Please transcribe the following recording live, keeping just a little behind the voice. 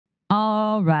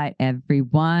All right,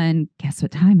 everyone. Guess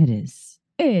what time it is?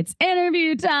 It's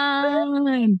interview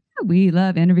time. We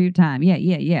love interview time. Yeah.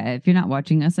 If you're not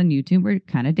watching us on YouTube, we're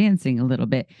kind of dancing a little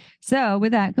bit. So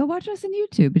with that, go watch us on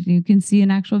YouTube. And you can see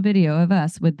an actual video of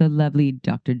us with the lovely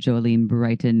Dr. Jolene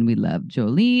Brighten. We love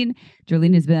Jolene.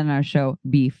 Jolene has been on our show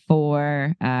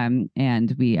before,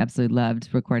 and we absolutely loved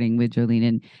recording with Jolene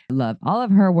and love all of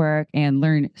her work and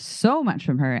learn so much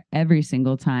from her every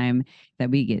single time that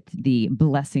we get the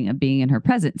blessing of being in her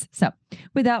presence. So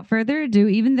without further ado,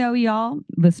 even though y'all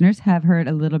listeners have heard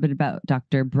a little bit about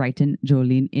Dr. Brighten,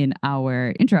 Jolene, in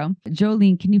our intro,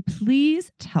 Jolene, can you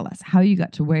please tell us how you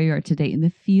got to where you are today in the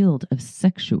field of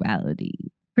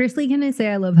sexuality? Firstly, can I say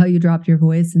I love how you dropped your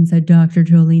voice and said Dr.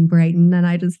 Jolene Brighten, and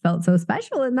I just felt so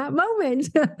special in that moment.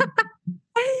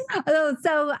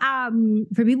 So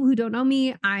for people who don't know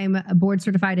me, I'm board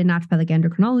certified in naturopathic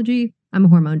endocrinology. I'm a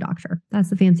hormone doctor. That's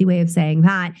the fancy way of saying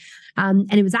that.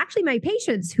 And it was actually my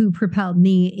patients who propelled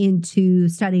me into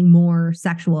studying more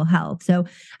sexual health. So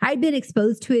I'd been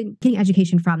exposed to it, getting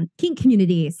education from kink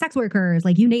community, sex workers,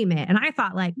 like you name it. And I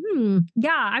thought like,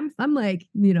 yeah, I'm like,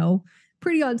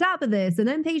 pretty on top of this. And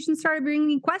then patients started bringing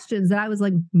me questions that I was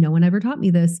like, no one ever taught me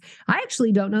this. I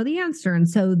actually don't know the answer. And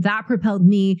so that propelled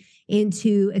me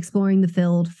into exploring the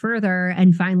field further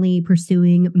and finally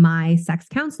pursuing my sex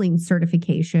counseling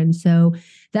certification so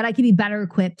that I could be better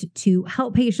equipped to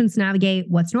help patients navigate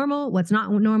what's normal, what's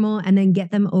not normal, and then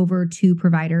get them over to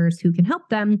providers who can help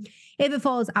them if it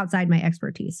falls outside my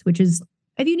expertise, which is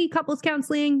if you need couples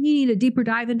counseling, you need a deeper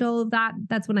dive into all of that,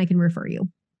 that's when I can refer you.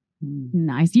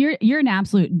 Nice. You're an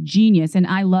absolute genius. And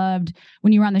I loved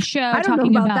when you were on the show I don't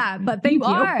talking know about that, but thank you.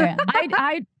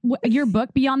 Are. Your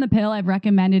book, Beyond the Pill, I've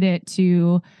recommended it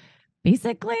to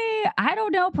basically, I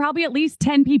don't know, probably at least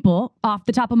 10 people off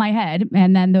the top of my head.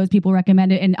 And then those people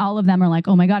recommend it. And all of them are like,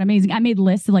 oh my God, amazing. I made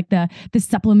lists of like the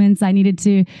supplements I needed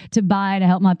to buy to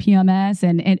help my PMS.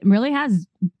 And it really has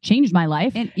changed my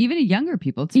life. And even younger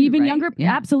people too. Even right? younger.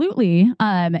 Yeah. Absolutely.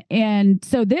 And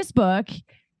so this book,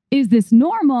 Is This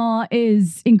Normal,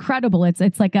 is incredible.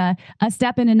 It's like a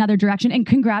step in another direction. And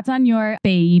congrats on your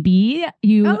baby.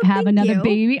 You have another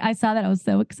baby. I saw that. I was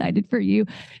so excited for you.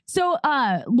 So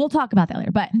we'll talk about that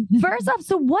later. But first off,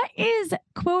 so what is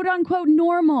quote unquote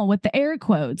normal with the air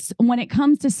quotes when it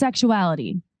comes to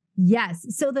sexuality? Yes.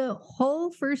 So the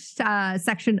whole first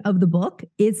section of the book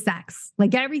is sex.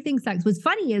 Like everything sex. What's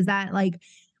funny is that like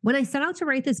when I set out to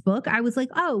write this book, I was like,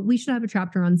 oh, we should have a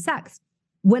chapter on sex.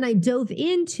 When I dove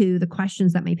into the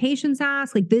questions that my patients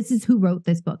ask, like this is who wrote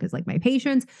this book, is like my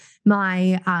patients,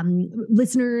 my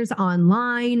listeners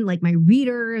online, like my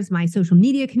readers, my social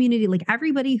media community, like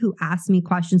everybody who asks me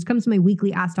questions comes to my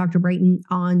weekly Ask Dr. Brighten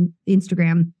on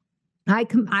Instagram. I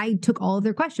took all of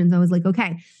their questions. I was like, okay,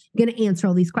 I'm going to answer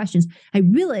all these questions. I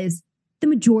realized the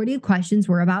majority of questions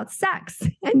were about sex.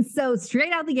 And so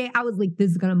straight out the gate, I was like, this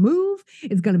is going to move.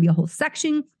 It's going to be a whole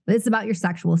section. It's about your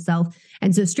sexual self.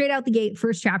 And so straight out the gate,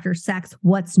 first chapter, sex,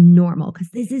 what's normal?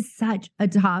 Because this is such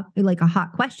a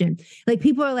hot question. Like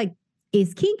people are like,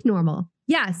 is kink normal?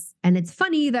 Yes. And it's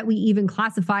funny that we even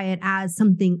classify it as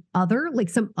something other, like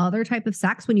some other type of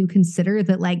sex when you consider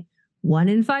that like 1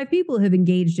 in 5 people have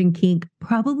engaged in kink,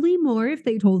 probably more if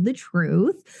they told the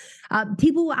truth.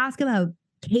 People will ask about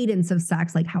cadence of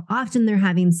sex, like how often they're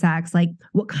having sex, like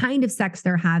what kind of sex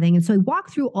they're having. And so I walk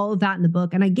through all of that in the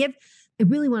book. And I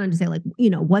really wanted to say like,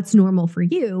 what's normal for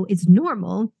you is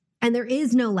normal. And there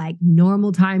is no like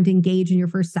normal time to engage in your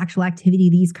first sexual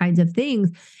activity, these kinds of things.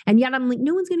 And yet I'm like,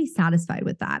 no one's going to be satisfied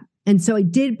with that. And so I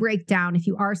did break down, if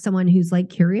you are someone who's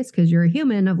like curious, because you're a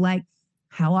human, of like,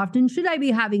 how often should I be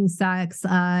having sex?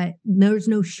 There's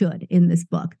no should in this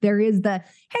book. There is the,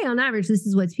 hey, on average, this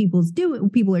is what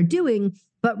people are doing,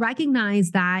 but recognize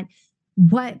that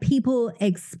what people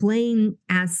explain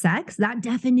as sex, that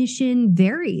definition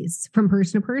varies from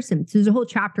person to person. So there's a whole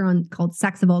chapter called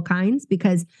Sex of All Kinds,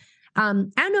 because I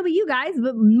don't know about you guys,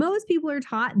 but most people are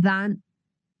taught that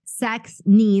sex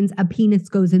means a penis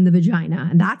goes in the vagina,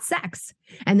 and that's sex.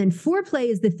 And then foreplay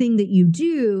is the thing that you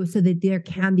do so that there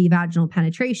can be vaginal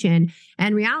penetration.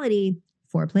 And reality,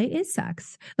 foreplay is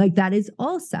sex. Like that is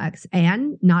all sex.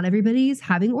 And not everybody's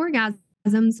having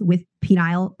orgasms with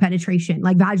penile penetration,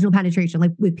 like vaginal penetration,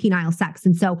 like with penile sex.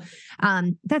 And so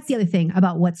that's the other thing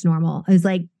about what's normal is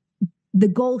like the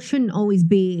goal shouldn't always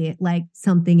be like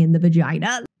something in the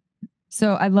vagina.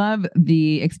 So I love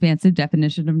the expansive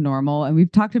definition of normal. And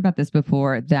we've talked about this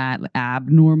before, that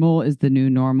abnormal is the new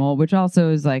normal, which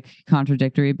also is like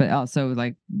contradictory, but also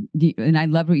like, and I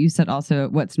love what you said also,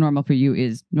 what's normal for you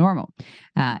is normal.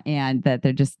 and that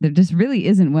there just really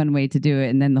isn't one way to do it.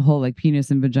 And then the whole like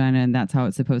penis and vagina, and that's how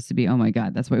it's supposed to be. Oh my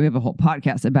God, that's why we have a whole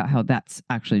podcast about how that's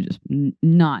actually just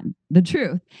not the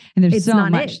truth. And there's so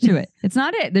much to it. It's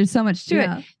not it. There's so much to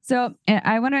it. So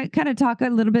I want to kind of talk a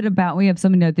little bit about, we have so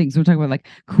many other things. We're talking about like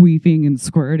queefing and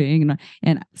squirting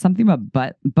and something about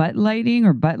butt lighting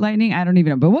or butt lightning. I don't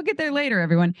even know, but we'll get there later,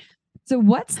 everyone. So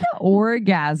what's the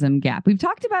orgasm gap? We've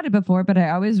talked about it before, but I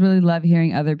always really love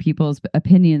hearing other people's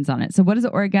opinions on it. So what is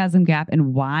the orgasm gap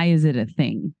and why is it a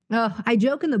thing? Oh, I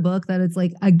joke in the book that it's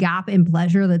like a gap in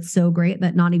pleasure that's so great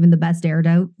that not even the best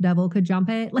daredevil could jump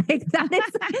it. Like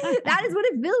that is what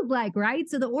it feels like, right?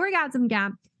 So the orgasm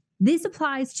gap, this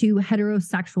applies to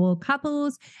heterosexual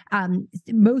couples,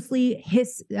 mostly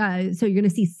so you're going to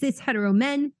see cis hetero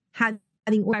men having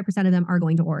 5% of them are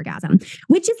going to orgasm,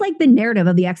 which is like the narrative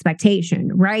of the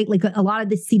expectation, right? Like a lot of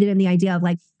this seated in the idea of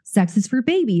like sex is for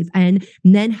babies and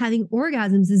men having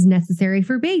orgasms is necessary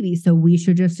for babies. So we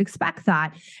should just expect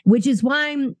that, which is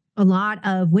why a lot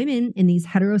of women in these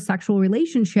heterosexual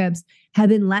relationships have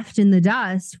been left in the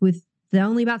dust with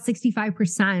only about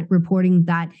 65% reporting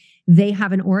that they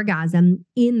have an orgasm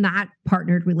in that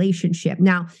partnered relationship.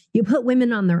 Now, you put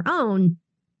women on their own,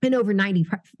 and over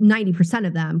 90%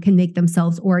 of them can make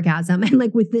themselves orgasm and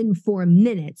like within 4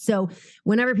 minutes. So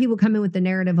whenever people come in with the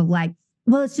narrative of like,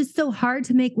 well, it's just so hard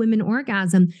to make women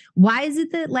orgasm. Why is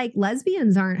it that like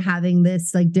lesbians aren't having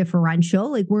this like differential?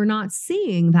 Like we're not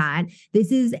seeing that.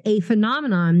 This is a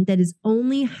phenomenon that is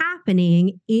only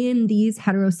happening in these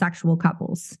heterosexual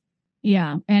couples.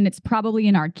 Yeah. And it's probably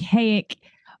an archaic,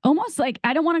 almost like,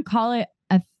 I don't want to call it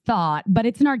a thought, but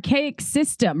it's an archaic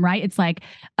system, right? It's like,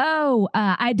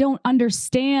 I don't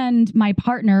understand my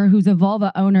partner who's a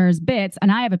vulva owner's bits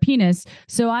and I have a penis.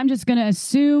 So I'm just going to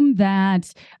assume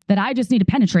that I just need to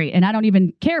penetrate and I don't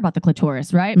even care about the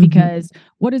clitoris, right? Mm-hmm. Because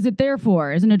what is it there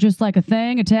for? Isn't it just like a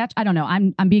thing attached? I don't know.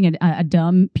 I'm being a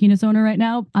dumb penis owner right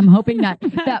now. I'm hoping that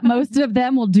most of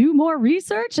them will do more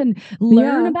research and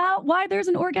learn about why there's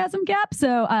an orgasm gap.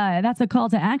 So that's a call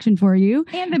to action for you.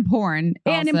 And in porn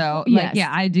also.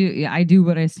 I do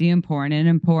what I see in porn. And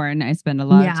in porn, I spend a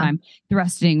lot of time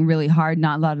thrusting really hard,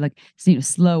 not a lot of like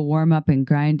slow warm up and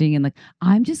grinding. And like,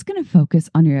 I'm just going to focus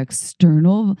on your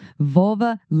external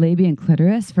vulva, labia, and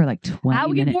clitoris for like 20 minutes. I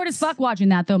would get bored as fuck watching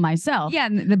that though myself. Yeah,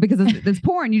 because it's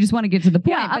porn. You just want to get to the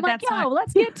point. Yeah, I'm like,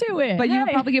 let's get to it. But you would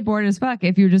probably get bored as fuck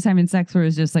if you're just having sex where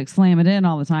it's just like slam it in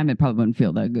all the time. It probably wouldn't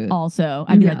feel that good. Also,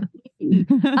 I'd be like,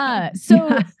 so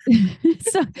I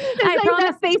promise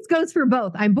that face goes for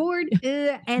both. I'm bored,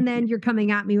 and then you're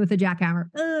coming at me with a jackhammer.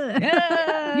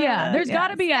 Yeah, there's got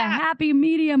to be a happy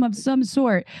medium of some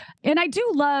sort. And I do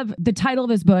love the title of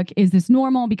this book, Is This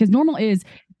Normal? Because normal is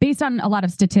based on a lot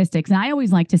of statistics. And I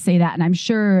always like to say that. And I'm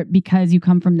sure because you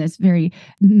come from this very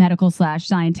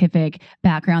medical/scientific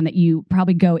background that you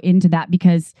probably go into that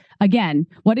because, again,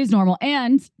 what is normal?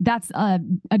 And that's a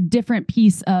different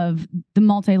piece of the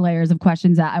multi-layers of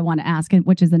questions that I want to ask,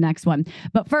 which is the next one.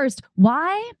 But first,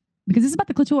 why? Because this is about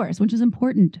the clitoris, which is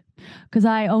important because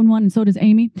I own one and so does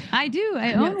Amy. I do.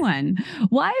 I own one.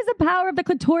 Why is the power of the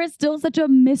clitoris still such a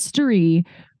mystery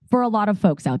for a lot of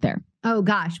folks out there? Oh,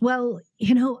 gosh. Well,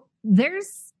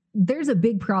 there's a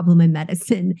big problem in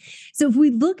medicine. So if we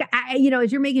look at,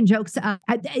 as you're making jokes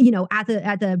at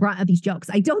the brunt of these jokes,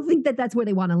 I don't think that that's where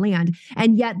they want to land.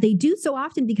 And yet they do so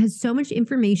often because so much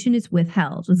information is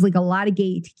withheld. It's like a lot of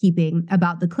gatekeeping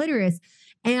about the clitoris.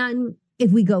 And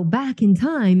if we go back in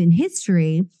time in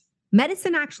history,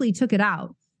 medicine actually took it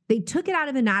out. They took it out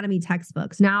of anatomy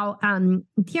textbooks. Now,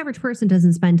 the average person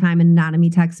doesn't spend time in anatomy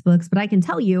textbooks, but I can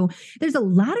tell you there's a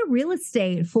lot of real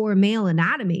estate for male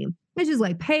anatomy. It's just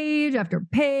like page after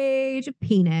page of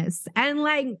penis. And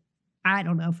like, I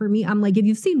don't know. For me, I'm like, if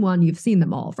you've seen one, you've seen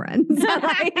them all, friends.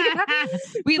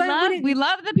 We love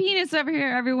the penis over here,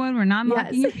 everyone. We're not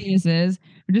mocking your penises.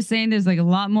 We're just saying there's like a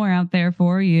lot more out there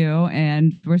for you,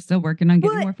 and we're still working on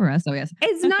getting more for us. So yes,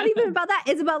 it's not even about that.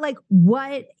 It's about like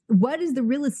what is the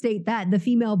real estate that the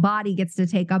female body gets to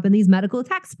take up in these medical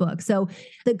textbooks. So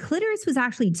the clitoris was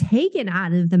actually taken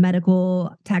out of the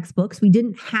medical textbooks. We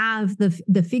didn't have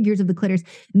the figures of the clitoris.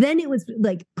 Then it was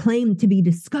like claimed to be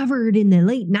discovered in the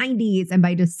late 90s. And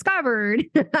by discovered,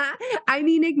 I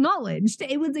mean acknowledged.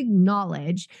 It was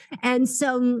acknowledged. And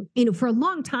so, for a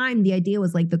long time, the idea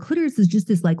was like the clitoris is just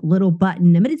this this like little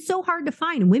button. But it's so hard to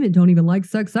find, and women don't even like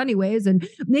sex anyways. And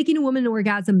making a woman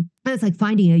orgasm, it's like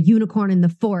finding a unicorn in the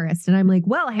forest. And I'm like,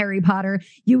 well, Harry Potter,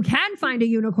 you can find a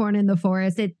unicorn in the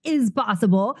forest. It is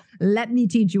possible. Let me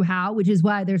teach you how, which is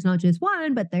why there's not just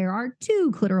one, but there are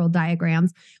 2 clitoral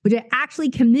diagrams, which I actually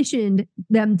commissioned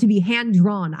them to be hand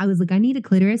drawn. I was like, I need a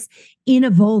clitoris in a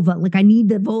vulva. Like I need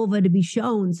the vulva to be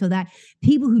shown so that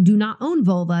people who do not own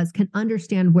vulvas can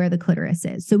understand where the clitoris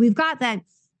is. So we've got that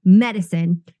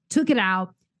medicine, took it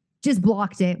out, just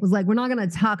blocked it, was like, we're not going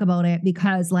to talk about it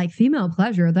because like female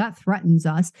pleasure, that threatens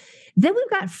us. Then we've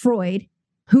got Freud,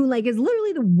 who like is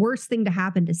literally the worst thing to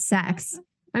happen to sex.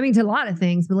 I mean, to a lot of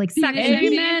things, but like sex.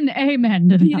 Amen. Amen.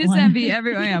 To you just envy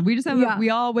everyone. Yeah, we just have. We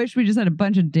all wish we just had a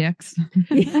bunch of dicks.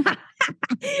 Yeah.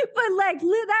 But like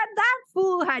that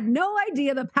fool had no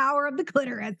idea the power of the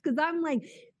clitoris, because I'm like,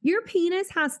 your penis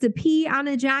has to pee and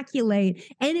ejaculate,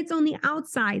 and it's on the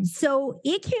outside, so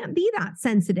it can't be that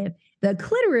sensitive. The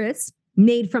clitoris,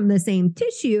 made from the same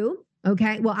tissue.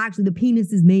 Okay, well, actually, the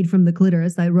penis is made from the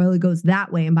clitoris. That really goes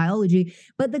that way in biology,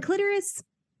 but the clitoris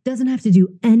doesn't have to do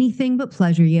anything but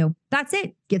pleasure you. That's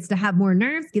it. Gets to have more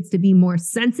nerves, gets to be more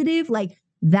sensitive. Like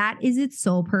that is its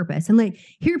sole purpose. And like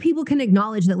here people can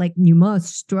acknowledge that like you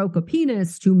must stroke a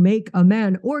penis to make a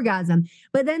man orgasm.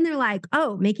 But then they're like,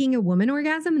 oh, making a woman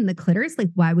orgasm in the clitoris? Like,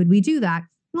 why would we do that?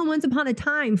 Well, once upon a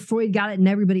time, Freud got it in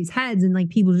everybody's heads and like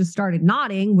people just started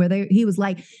nodding he was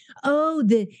like, oh,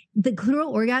 the clitoral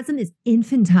orgasm is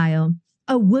infantile.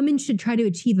 A woman should try to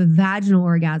achieve a vaginal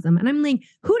orgasm. And I'm like,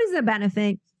 who does that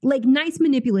benefit? Like nice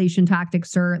manipulation tactics,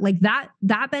 sir. Like that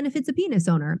benefits a penis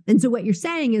owner. And so what you're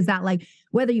saying is that like,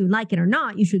 whether you like it or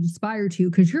not, you should aspire to,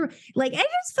 because you're like, it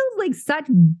just feels like such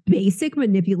basic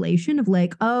manipulation of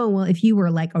like, oh, well, if you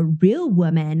were like a real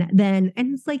woman, then,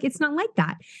 and it's like, it's not like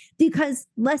that, because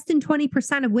less than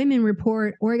 20% of women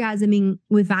report orgasming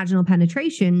with vaginal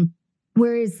penetration.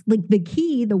 Whereas like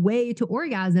the way to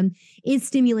orgasm is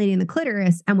stimulating the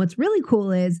clitoris. And what's really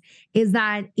cool is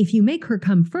that if you make her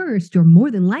come first, you're more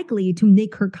than likely to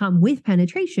make her come with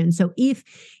penetration. So if,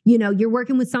 you're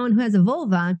working with someone who has a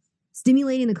vulva,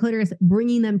 stimulating the clitoris,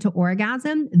 bringing them to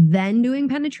orgasm, then doing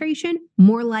penetration,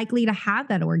 more likely to have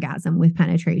that orgasm with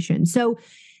penetration. So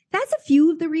that's a few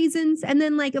of the reasons. And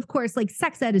then like, of course, like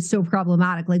sex ed is so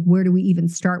problematic. Like, where do we even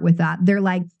start with that? They're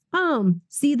like,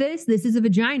 see this is a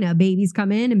vagina. Babies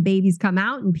come in and babies come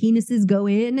out, and penises go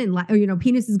in and,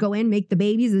 penises go in, make the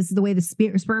babies. This is the way the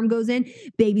sperm goes in.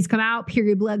 Babies come out,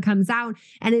 period blood comes out.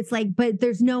 And it's like, but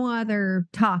there's no other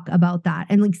talk about that.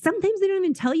 And like, sometimes they don't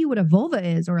even tell you what a vulva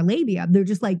is or a labia. They're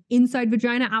just like inside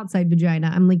vagina, outside vagina.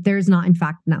 I'm like, there's not in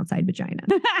fact an outside vagina.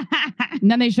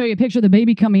 And then they show you a picture of the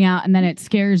baby coming out and then it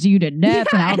scares you to death.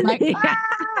 Yeah. And I was like,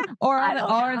 or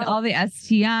all the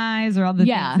STIs or all the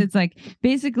things. It's like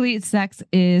basically sex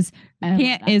is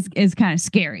kind of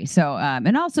scary. So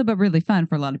and also but really fun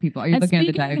for a lot of people. Are you looking at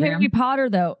the diagram? Harry Potter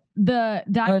though, the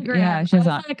diagram. Yeah, she's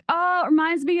like, oh, it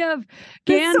reminds me of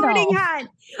the Gandalf. Sorting Hat.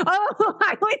 Oh,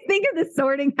 I always think of the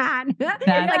Sorting Hat. That's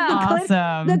like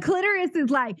awesome. The clitoris is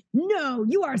like, no,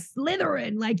 you are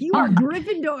Slytherin. Like you are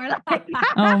Gryffindor. Like,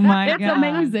 oh my God. It's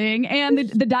amazing. And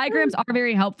the diagrams are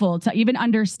very helpful to even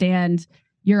understand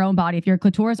your own body if you're a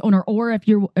clitoris owner or if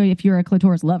you're a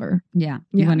clitoris lover. Yeah.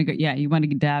 You want to go, you want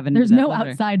to dive into There's no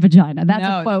letter. Outside vagina. That's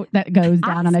a quote that goes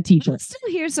down on a t-shirt.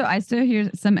 I still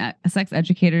hear some sex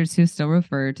educators who still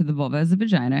refer to the vulva as a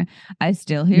vagina. I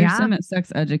still hear some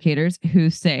sex educators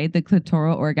who say the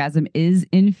clitoral orgasm is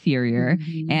inferior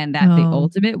and that the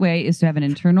ultimate way is to have an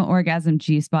internal orgasm,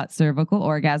 G-spot, cervical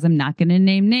orgasm. Not going to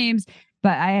name names.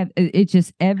 But it's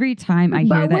just every time I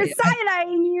hear that. We're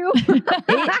side-eyeing you.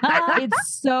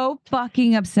 It's so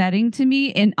fucking upsetting to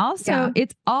me. And also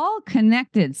it's all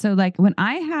connected. So like when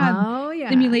I have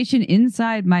stimulation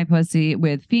inside my pussy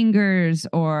with fingers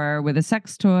or with a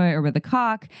sex toy or with a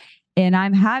cock, and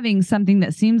I'm having something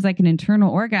that seems like an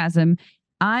internal orgasm,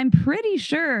 I'm pretty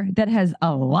sure that has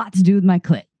a lot to do with my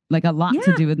clit. Like a lot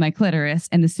to do with my clitoris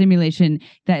and the stimulation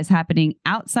that is happening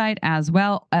outside as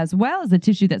well as the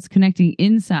tissue that's connecting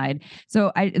inside.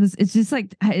 So it's just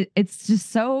like, it's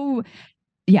just so,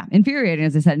 infuriating,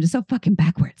 as I said, and just so fucking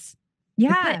backwards.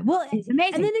 Yeah. Well, it's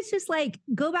amazing. And then it's just like,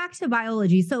 go back to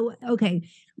biology. So, okay,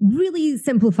 really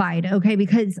simplified. Okay.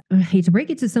 Because I hate to break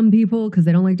it to some people because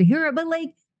they don't like to hear it, but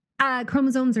like,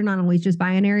 chromosomes are not always just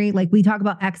binary. Like we talk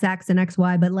about XX and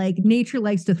XY, but like nature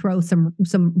likes to throw some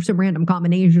random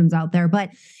combinations out there.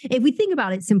 But if we think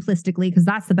about it simplistically, because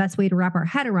that's the best way to wrap our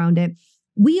head around it,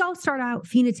 we all start out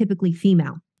phenotypically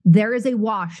female. there is a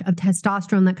wash of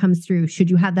testosterone that comes through. Should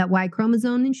you have that Y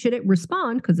chromosome and should it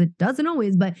respond, because it doesn't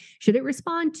always, but should it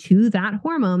respond to that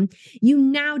hormone, you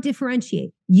now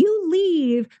differentiate. You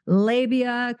leave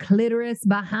labia, clitoris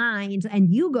behind,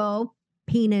 and you go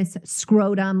penis,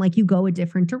 scrotum, like you go a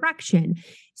different direction.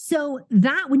 So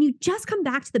that when you just come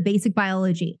back to the basic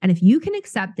biology, and if you can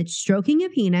accept that stroking a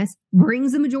penis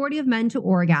brings the majority of men to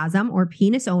orgasm or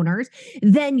penis owners,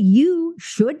 then you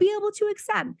should be able to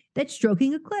accept that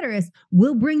stroking a clitoris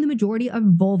will bring the majority of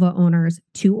vulva owners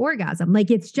to orgasm. Like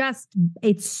it's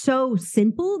so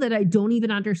simple that I don't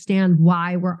even understand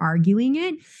why we're arguing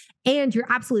it. And you're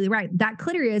absolutely right. That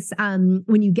clitoris,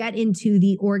 when you get into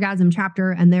the orgasm chapter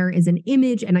and there is an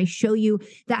image and I show you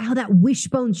that how that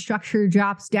wishbone structure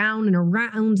drops down and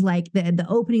around like the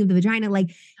opening of the vagina,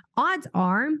 like odds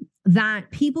are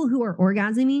that people who are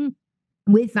orgasming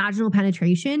with vaginal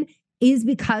penetration is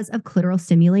because of clitoral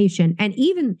stimulation. And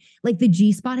even like the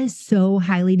G-spot is so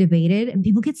highly debated and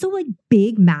people get so like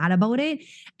big mad about it.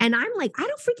 And I'm like, I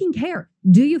don't freaking care.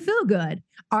 Do you feel good?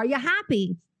 Are you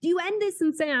happy? Do you end this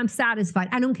and say, I'm satisfied?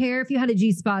 I don't care if you had a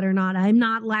G-spot or not. I'm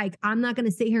not going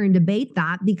to sit here and debate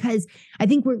that because I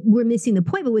think we're missing the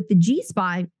point. But with the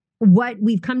G-spot, what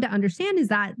we've come to understand is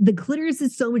that the clitoris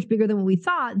is so much bigger than what we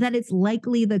thought, that it's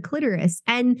likely the clitoris.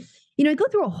 And, you know, I go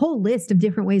through a whole list of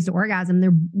different ways to orgasm. They're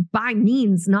by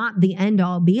means not the end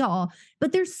all be all,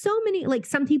 but there's so many, like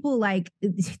some people they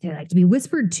like to be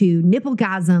whispered to,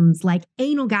 nipplegasms, like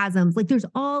analgasms, like there's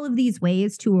all of these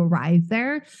ways to arrive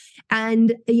there.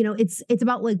 And, you know, it's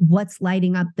about like what's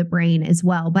lighting up the brain as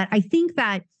well. But I think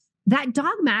that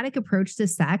dogmatic approach to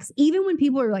sex, even when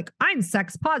people are like, I'm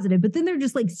sex positive, but then they're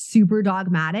just like super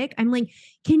dogmatic. I'm like,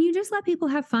 can you just let people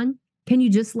have fun? Can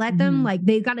you just let them, like,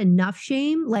 they've got enough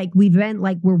shame. Like we've been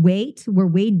like, we're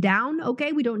weighed down.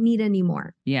 Okay. We don't need any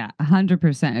more. Yeah.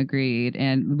 100% agreed.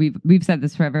 And we've said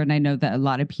this forever. And I know that a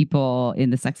lot of people in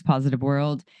the sex positive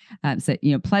world say,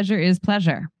 you know, pleasure is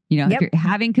pleasure. You know, if you're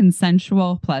having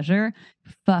consensual pleasure,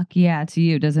 fuck yeah to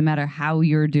you. Doesn't matter how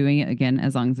you're doing it, again,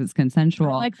 as long as it's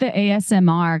consensual. I like the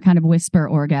ASMR kind of whisper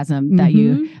orgasm that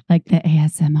you like, the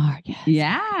ASMR.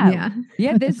 Yes.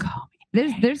 Yeah.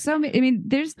 There's so many. I mean,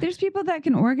 there's people that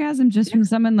can orgasm just from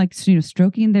someone like, you know,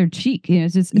 stroking their cheek. You know,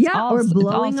 it's all, or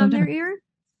blowing on their different. ear.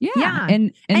 Yeah.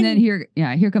 And then here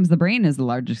comes the brain as the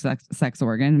largest sex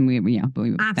organ.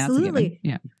 And absolutely.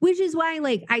 Yeah. Which is why,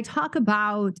 like, I talk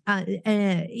about,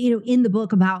 you know, in the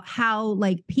book about how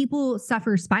like people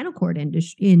suffer spinal cord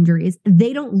injuries.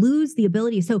 They don't lose the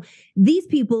ability. So these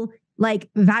people, like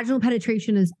vaginal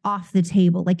penetration is off the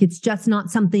table. Like it's just not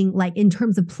something like in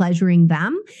terms of pleasuring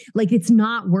them, like it's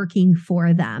not working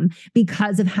for them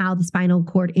because of how the spinal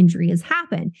cord injury has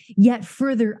happened. Yet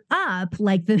further up,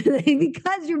 like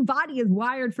because your body is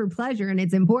wired for pleasure and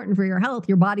it's important for your health,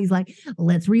 your body's like,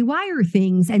 let's rewire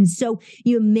things. And so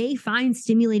you may find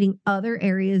stimulating other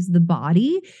areas of the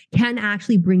body can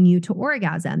actually bring you to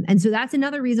orgasm. And so that's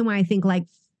another reason why I think like,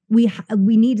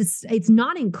 we need to, it's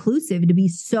not inclusive to be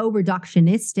so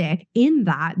reductionistic in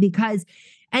that because,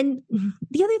 and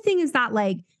the other thing is that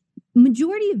like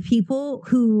majority of people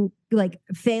who like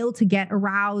fail to get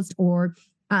aroused or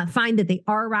find that they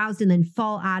are aroused and then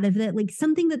fall out of it, like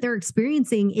something that they're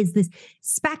experiencing is this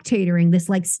spectatoring, this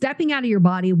like stepping out of your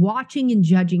body, watching and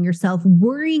judging yourself,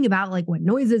 worrying about like what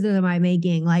noises am I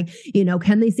making? Like, you know,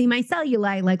 can they see my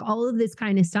cellulite? Like all of this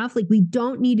kind of stuff. Like we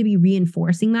don't need to be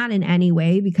reinforcing that in any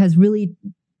way because really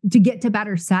to get to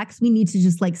better sex, we need to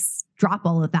just like drop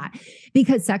all of that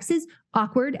because sex is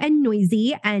awkward and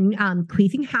noisy and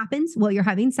queefing happens while you're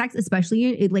having sex,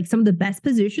 especially like some of the best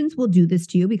positions will do this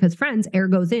to you because friends, air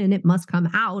goes in, it must come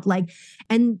out. Like,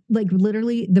 and like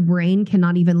literally the brain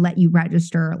cannot even let you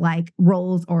register like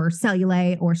rolls or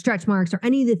cellulite or stretch marks or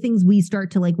any of the things we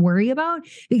start to like worry about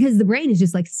because the brain is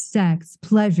just like sex,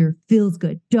 pleasure, feels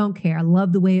good, don't care. I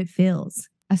love the way it feels.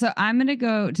 So I'm going to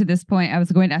go to this point. I was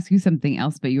going to ask you something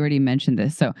else, but you already mentioned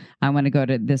this. So I want to go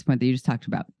to this point that you just talked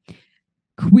about.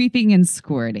 Queefing and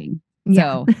squirting.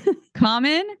 Yeah. So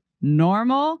common,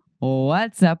 normal,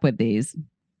 what's up with these?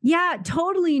 Yeah,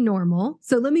 totally normal.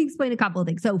 So let me explain a couple of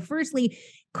things. So firstly,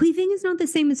 queefing is not the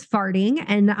same as farting.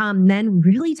 And men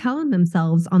really telling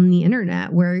themselves on the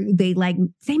internet where they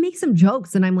make some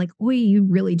jokes. And I'm like, oh, you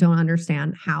really don't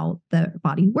understand how the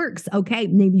body works. Okay,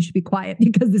 maybe you should be quiet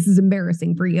because this is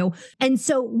embarrassing for you. And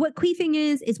so what queefing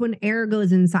is when air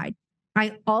goes inside.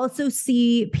 I also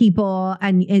see people,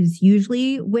 and it's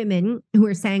usually women who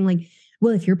are saying like,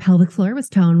 well, if your pelvic floor was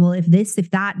toned, well, if this, if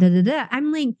that, da, da, da.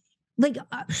 I'm like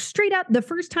straight up, the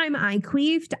first time I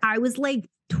queefed, I was like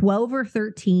 12 or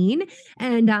 13.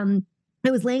 And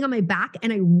I was laying on my back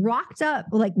and I rocked up,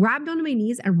 like grabbed onto my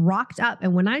knees and rocked up.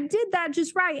 And when I did that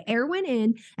just right, air went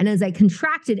in. And as I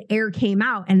contracted, air came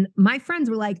out. And my friends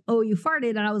were like, oh, you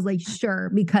farted. And I was like,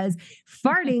 sure, because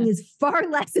farting is far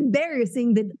less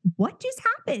embarrassing than what just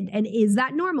happened. And is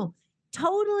that normal?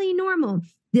 Totally normal.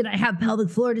 Did I have pelvic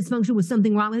floor dysfunction? Was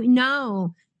something wrong with me?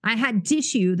 No. I had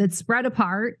tissue that spread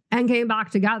apart and came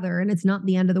back together. And it's not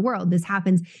the end of the world. This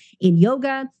happens in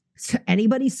yoga.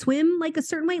 Anybody swim like a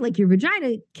certain way? Like your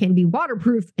vagina can be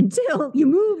waterproof until you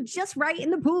move just right in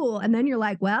the pool. And then you're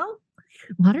like, well,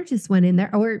 water just went in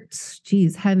there. Or,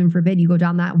 geez, heaven forbid you go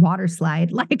down that water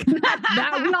slide. Like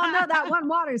that we all know that one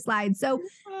water slide. So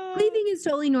queefing is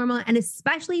totally normal. And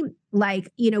especially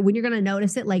like, you know, when you're going to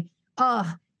notice it, like,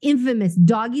 infamous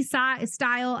doggy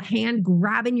style, hand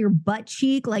grabbing your butt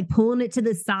cheek, like pulling it to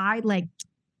the side, like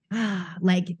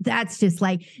that's just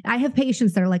like, I have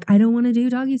patients that are like, I don't want to do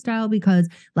doggy style because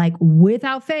like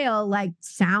without fail, like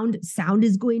sound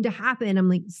is going to happen. I'm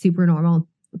like, super normal,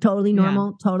 totally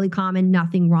normal, totally common,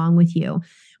 nothing wrong with you.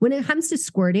 When it comes to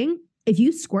squirting, if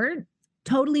you squirt,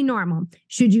 totally normal.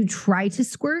 Should you try to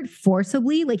squirt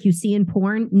forcibly like you see in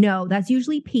porn? No, that's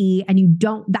usually pee, and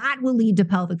that will lead to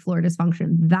pelvic floor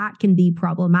dysfunction. That can be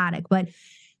problematic, but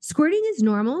squirting is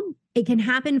normal. It can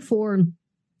happen for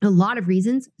a lot of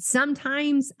reasons.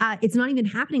 Sometimes it's not even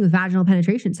happening with vaginal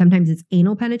penetration. Sometimes it's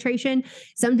anal penetration.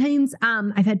 Sometimes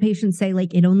I've had patients say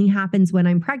like, it only happens when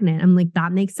I'm pregnant. I'm like,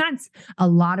 that makes sense. A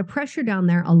lot of pressure down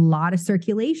there, a lot of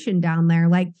circulation down there.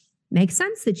 Like, makes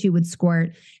sense that you would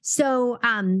squirt. So,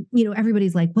 you know,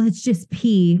 everybody's like, well, it's just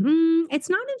pee. It's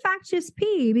not in fact just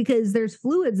pee, because there's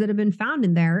fluids that have been found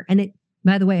in there. And it,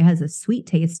 by the way, has a sweet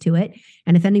taste to it.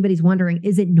 And if anybody's wondering,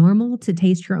 is it normal to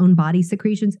taste your own body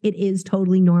secretions? It is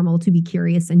totally normal to be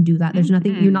curious and do that. There's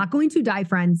nothing, you're not going to die,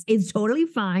 friends. It's totally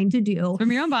fine to do.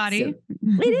 From your own body. So,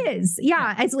 it is.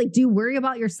 Yeah. It's like, do you worry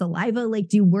about your saliva? Like,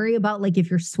 do you worry about like if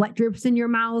your sweat drips in your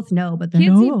mouth? No, but kids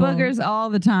eat boogers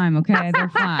all the time. Okay. They're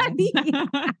fine.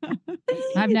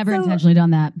 I've never intentionally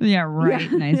done that. Yeah. Right.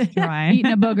 Yeah. Nice try.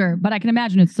 Eating a booger, but I can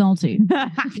imagine it's salty.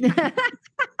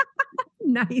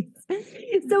 Nice.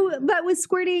 So, but with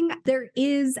squirting, there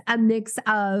is a mix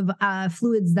of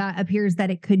fluids that appears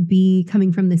that it could be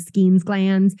coming from the Skene's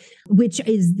glands, which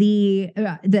is the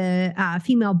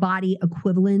female body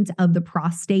equivalent of the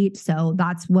prostate. So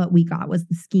that's what we got, was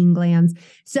the Skene glands.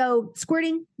 So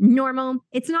squirting, normal.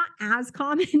 It's not as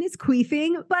common as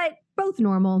queefing, but both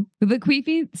normal. The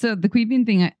queefing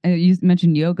thing, you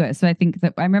mentioned yoga. So I think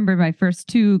that I remember my first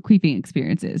two queefing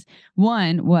experiences.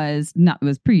 One was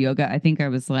pre-yoga. I think I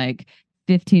was like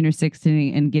 15 or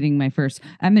 16 and getting my first,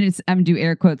 I'm gonna do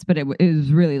air quotes, but it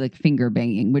was really like finger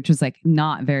banging, which was like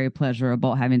not very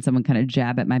pleasurable, having someone kind of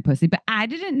jab at my pussy. But I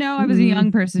didn't know. I was a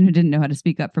young person who didn't know how to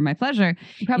speak up for my pleasure.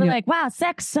 Probably like, wow,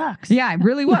 sex sucks. Yeah, it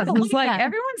really was. It was like,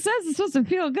 everyone says it's supposed to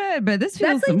feel good, but this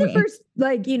feels that's like the first,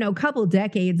 like, you know, couple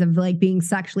decades of like being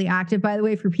sexually active, by the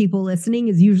way, for people listening,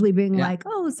 is usually being like,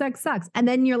 oh, sex sucks. And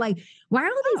then you're like, why are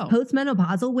all these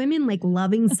postmenopausal women like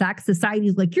loving sex?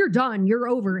 Society's like, you're done, you're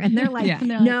over. And they're like,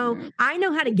 no, I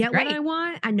know how to get what I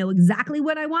want. I know exactly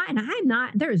what I want. And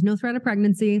there is no threat of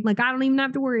pregnancy. Like, I don't even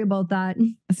have to worry about that.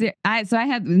 So I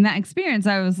had in that experience,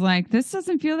 I was like, this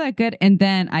doesn't feel that good. And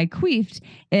then I queefed,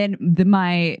 and they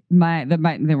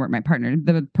weren't my partner,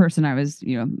 the person I was,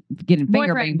 you know, getting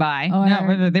finger banged by.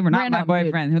 No, they were not my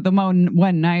boyfriend. Dude. The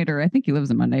one nighter, I think he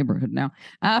lives in my neighborhood now.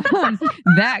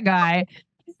 That guy.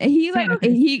 He laughed,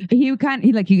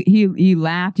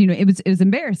 you know, it was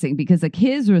embarrassing because like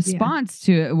his response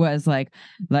to it was like,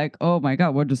 oh my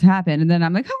God, what just happened? And then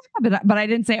I'm like, oh, but I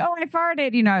didn't say, oh, I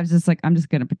farted. You know, I was just like, I'm just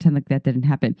going to pretend like that didn't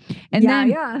happen. And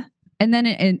then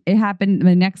it happened.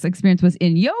 My next experience was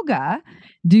in yoga,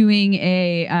 doing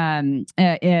the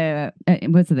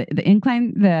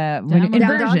incline,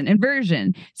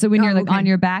 inversion. So when you're like on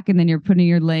your back and then you're putting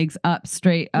your legs up,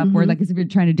 straight upward, like as if you're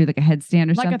trying to do like a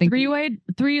headstand or like something. Like a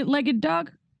three-legged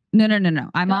dog? No.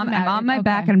 I'm on my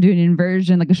back and I'm doing an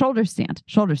inversion, like a shoulder stand.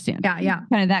 Yeah.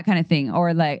 Kind of that kind of thing.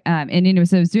 Or like, and anyway,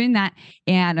 so I was doing that,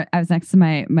 and I was next to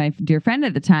my dear friend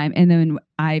at the time. And then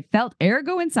I felt air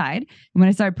go inside. And when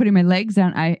I started putting my legs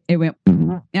down, it went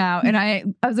out, and I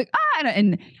was like,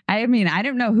 and I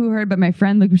don't know who heard, but my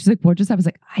friend, like, she's like, what just happened? I was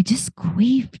like, I just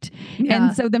queefed. Yeah.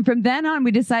 And so then from then on,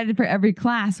 we decided for every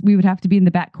class, we would have to be in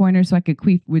the back corner so I could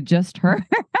queef with just her.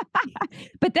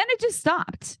 But then it just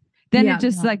stopped. Then it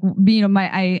just like, you know,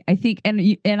 I think, and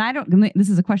I don't, this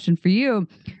is a question for you.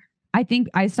 I think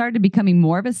I started becoming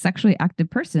more of a sexually active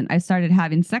person. I started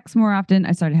having sex more often.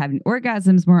 I started having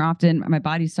orgasms more often. My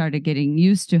body started getting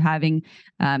used to having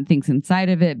things inside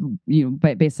of it,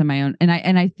 but based on my own. And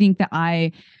I think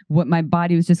that what my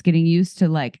body was just getting used to,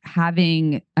 like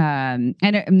having, and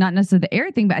not necessarily the air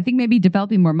thing, but I think maybe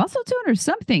developing more muscle tone or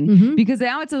something, because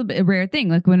now it's a rare thing.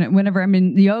 Like whenever I'm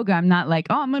in yoga, I'm not like,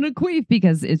 oh, I'm going to queef,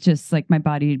 because it's just like my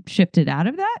body shifted out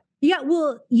of that. Yeah,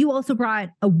 well, you also brought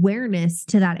awareness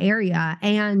to that area.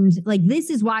 And like, this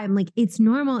is why I'm like, it's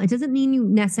normal. It doesn't mean you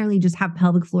necessarily just have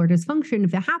pelvic floor dysfunction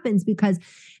if it happens, because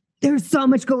there's so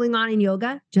much going on in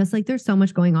yoga, just like there's so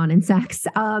much going on in sex.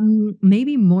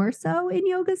 Maybe more so in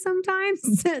yoga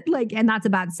sometimes. Like, and that's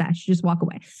a bad sesh. Just walk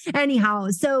away. Anyhow,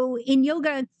 so in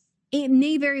yoga, it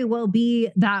may very well be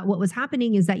that what was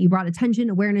happening is that you brought attention,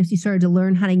 awareness, you started to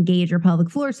learn how to engage your pelvic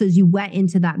floor. So as you went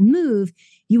into that move,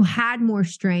 you had more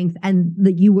strength, and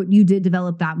that you did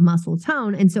develop that muscle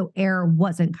tone. And so air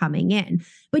wasn't coming in,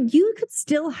 but you could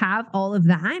still have all of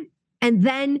that. And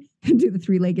then do the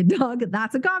three-legged dog.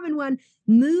 That's a common one.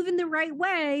 Move in the right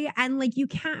way. And like, you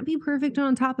can't be perfect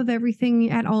on top of everything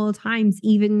at all times,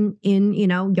 even in,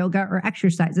 yoga or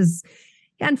exercises.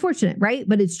 Unfortunate, right?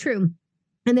 But it's true.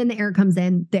 And then the air comes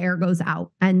in, the air goes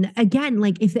out. And again,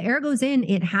 like if the air goes in,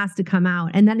 it has to come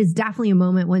out. And that is definitely a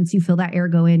moment once you feel that air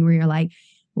go in where you're like,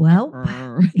 well,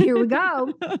 here we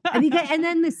go. And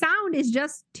then the sound is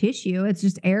just tissue. It's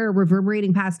just air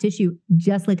reverberating past tissue,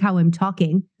 just like how I'm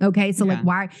talking. Okay. So like,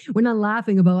 why we're not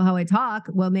laughing about how I talk?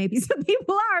 Well, maybe some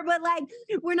people are, but like,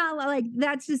 we're not like,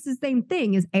 that's just the same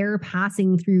thing as air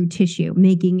passing through tissue,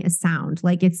 making a sound.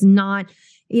 Like it's not,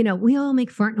 we all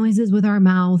make fart noises with our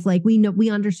mouth. Like we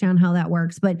understand how that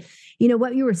works. But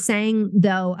what you were saying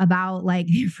though, about like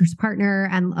your first partner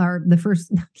or the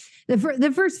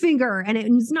first finger, and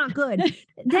it's not good.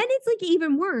 Then it's like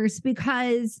even worse,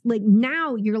 because like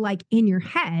now you're like in your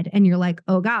head and you're like,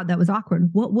 oh God, that was awkward.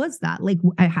 What was that? Like,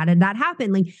 how did that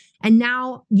happen? Like, and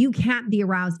now you can't be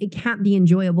aroused. It can't be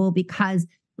enjoyable because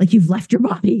like you've left your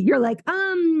body. You're like,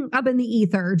 up in the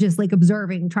ether, just like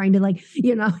observing, trying to like,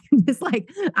 just like,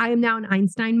 I am now in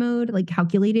Einstein mode, like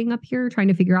calculating up here, trying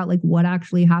to figure out like what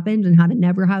actually happened and how to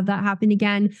never have that happen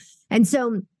again. And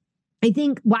so I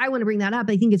think why I want to bring that up,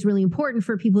 I think it's really important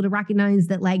for people to recognize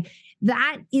that like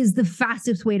that is the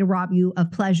fastest way to rob you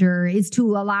of pleasure, is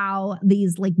to allow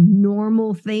these like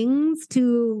normal things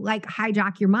to like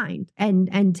hijack your mind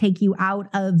and take you out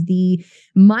of the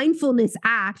mindfulness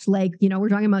act. Like, we're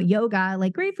talking about yoga,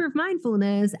 like great for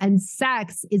mindfulness, and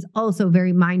sex is also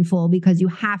very mindful because you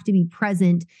have to be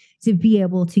present to be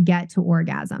able to get to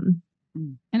orgasm.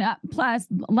 And plus,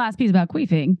 last piece about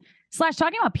queefing /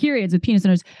 talking about periods with penis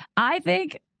owners. I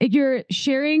think if you're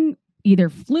sharing either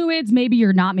fluids, maybe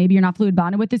you're not fluid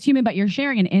bonded with this human, but you're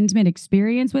sharing an intimate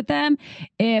experience with them.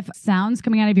 If sounds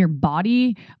coming out of your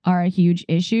body are a huge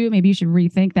issue, maybe you should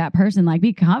rethink that person. Like,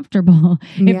 be comfortable.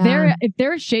 Yeah. If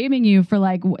they're shaming you for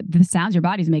like the sounds your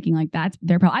body's making, like that's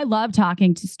their problem. I love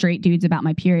talking to straight dudes about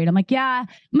my period. I'm like, yeah,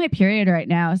 my period right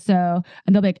now. So,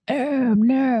 and they'll be like, oh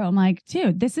no. I'm like,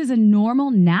 dude, this is a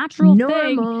natural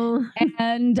thing.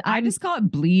 And I just call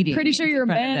it bleeding. Pretty sure you're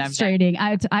menstruating.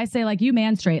 I say like, you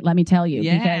menstruate. Let me tell you,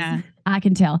 because I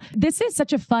can tell. This is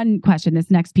such a fun question, this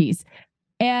next piece.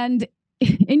 And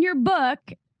in your book,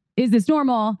 Is This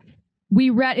Normal? We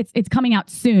read, it's coming out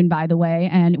soon, by the way,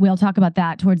 and we'll talk about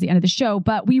that towards the end of the show,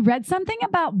 but we read something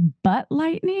about butt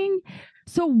lightning.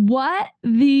 So what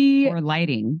or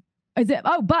lighting? Is it?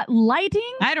 Oh, butt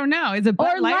lighting? I don't know. Is it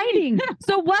butt lighting?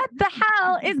 So what the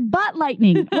hell is butt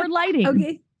lightning or lighting?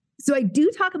 Okay. So I do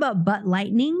talk about butt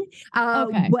lightening,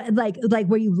 like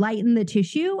where you lighten the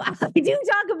tissue. I do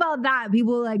talk about that.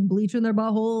 People like bleaching their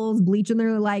buttholes, bleaching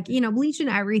their bleaching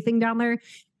everything down there.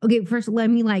 Okay, first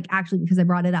let me because I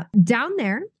brought it up. Down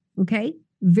there, okay,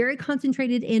 very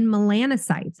concentrated in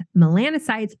melanocytes.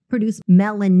 Melanocytes produce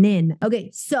melanin. Okay,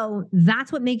 so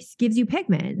that's what gives you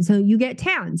pigment. So you get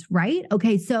tans, right?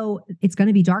 Okay, so it's going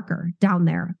to be darker down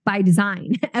there by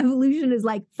design. Evolution is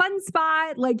like, fun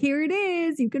spot. Like, here it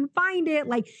is. You can find it.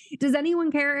 Like, does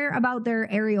anyone care about their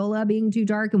areola being too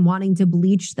dark and wanting to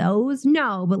bleach those?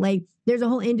 No, but like, there's a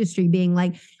whole industry being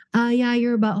like, yeah,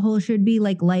 your butthole should be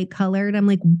like light colored. I'm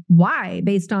like, why?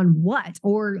 Based on what?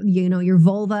 Or, your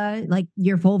vulva, like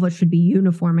your vulva should be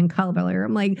uniform in color.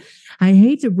 I'm like, I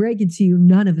hate to break it to you.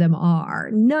 None of them are.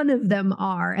 None of them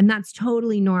are. And that's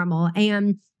totally normal.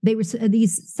 And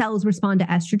these cells respond to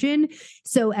estrogen.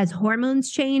 So as hormones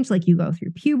change, like you go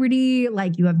through puberty,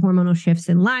 like you have hormonal shifts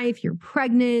in life, you're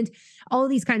pregnant, all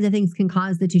these kinds of things can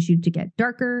cause the tissue to get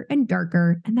darker and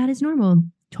darker. And that is normal.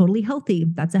 Totally healthy.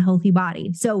 That's a healthy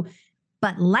body. So,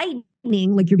 but lightning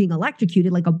like you're being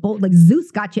electrocuted, like a bolt, like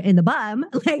Zeus got you in the bum,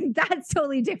 like that's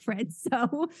totally different.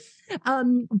 So,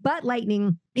 butt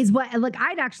lightning is what, like,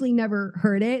 I'd actually never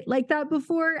heard it like that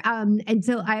before,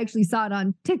 until I actually saw it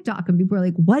on TikTok and people were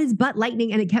like, what is butt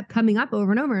lightning? And it kept coming up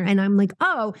over and over. And I'm like,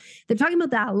 oh, they're talking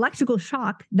about that electrical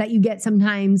shock that you get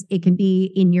sometimes. It can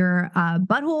be in your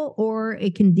butthole, or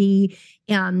it can be,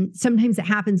 sometimes it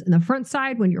happens in the front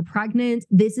side when you're pregnant.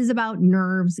 This is about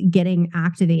nerves getting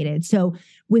activated. So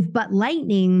with butt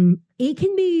lightning, it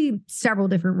can be several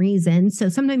different reasons. So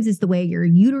sometimes it's the way your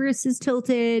uterus is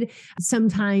tilted.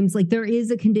 Sometimes like there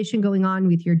is a condition going on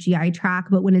with your GI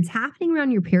tract, but when it's happening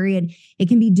around your period, it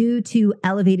can be due to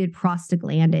elevated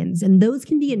prostaglandins, and those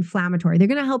can be inflammatory. They're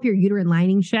going to help your uterine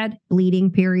lining shed,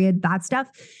 bleeding, period, that stuff.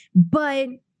 But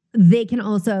they can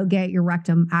also get your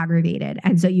rectum aggravated.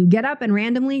 And so you get up and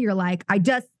randomly you're like, I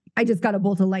just got a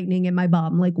bolt of lightning in my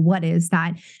bum. Like, what is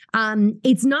that?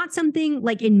 It's not something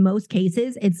like, in most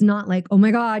cases, it's not like, oh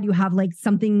my God, you have like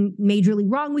something majorly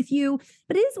wrong with you,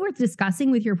 but it is worth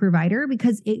discussing with your provider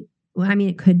because it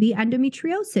could be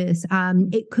endometriosis.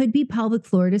 It could be pelvic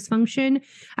floor dysfunction.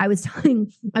 I was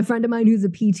telling a friend of mine who's a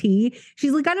PT,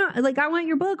 she's like, I want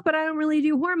your book, but I don't really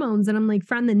do hormones. And I'm like,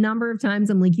 friend, the number of times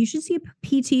I'm like, you should see a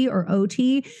PT or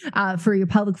OT for your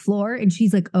pelvic floor. And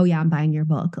she's like, oh yeah, I'm buying your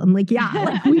book. I'm like, yeah,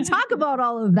 like, we talk about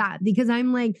all of that because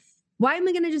I'm like, why am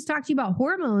I going to just talk to you about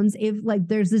hormones if like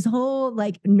there's this whole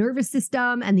like nervous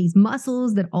system and these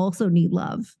muscles that also need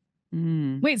love?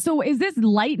 Wait, so is this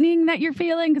lightning that you're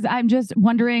feeling? Because I'm just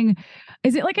wondering,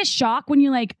 is it like a shock when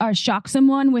you like shock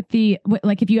someone with the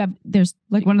like if you have there's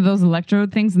like one of those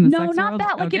electrode things in the no, sex not world?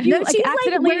 that. Like Okay. if you No, like she's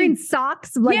accidentally like wearing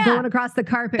socks, like going across the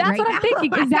carpet. That's right what now. I'm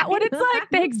thinking. Is that what it's like?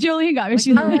 Thanks, Jolene. Got me.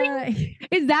 She's like,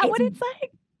 is that what it's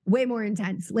like? Way more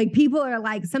intense. Like people are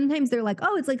like, sometimes they're like,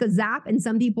 oh, it's like a zap. And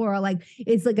some people are like,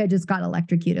 it's like I just got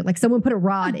electrocuted. Like someone put a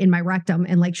rod in my rectum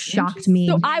and like shocked me.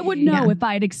 So I would know if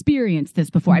I had experienced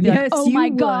this before. I'd be like, oh my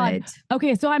God.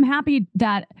 Okay. So I'm happy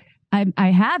that I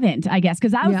haven't, I guess,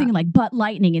 because I was thinking like butt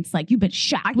lightning. It's like you've been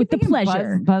shocked with the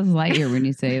pleasure. Buzz Lightyear when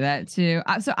you say that too.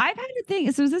 So I've had to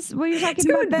think. So is this what you're talking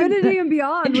to about? infinity and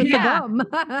beyond with the bum.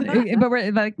 But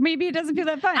we're like, maybe it doesn't feel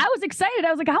that fun. I was excited.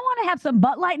 I was like, I want to have some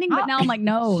butt lightning, but now I'm like,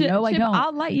 no, I don't.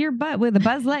 I'll light your butt with a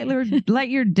Buzz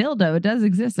Lightyear dildo. It does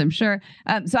exist, I'm sure.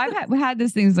 So I've had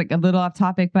this thing is like a little off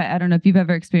topic, but I don't know if you've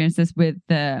ever experienced this with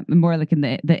the more like in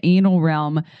the anal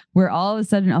realm, where all of a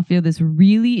sudden I'll feel this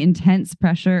really intense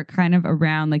pressure kind of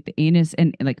around like the anus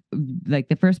and like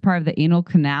the first part of the anal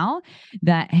canal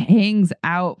that hangs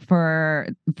out for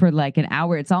like an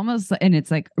hour. It's almost, and it's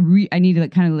like I need to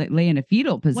like kind of like lay in a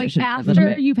fetal position. Like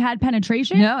after you've had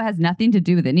penetration? No, it has nothing to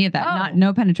do with any of that.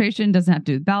 No penetration, doesn't have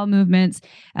to do with bowel movements.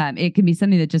 It can be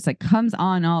something that just like comes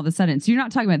on all of a sudden. So you're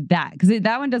not talking about that because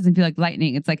that one doesn't feel like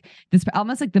lightning. It's like this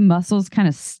almost like the muscles kind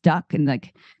of stuck and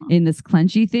like in this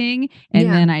clenchy thing. And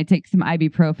then I take some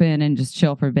ibuprofen and just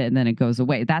chill for a bit and then it goes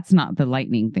away. That's not the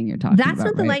lightning thing you're talking about. That's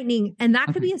not the lightning. And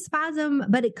that could be a spasm,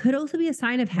 but it could also be a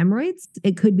sign of hemorrhoids.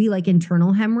 It could be like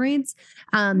internal hemorrhoids.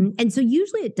 And so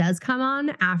usually it does come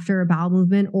on after a bowel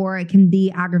movement, or it can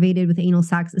be aggravated with anal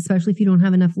sex, especially if you don't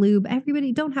have enough lube.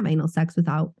 Everybody don't have anal sex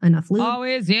without enough lube.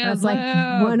 Always, yes. That's like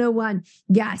 101.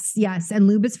 Yes. And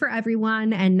lube is for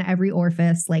everyone and every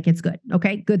orifice. Like it's good.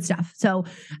 Okay. Good stuff. So,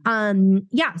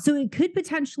 so it could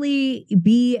potentially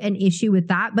be an issue with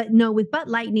that, but no, with butt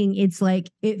lightning, it's like,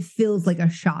 it feels like a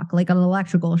shock, like an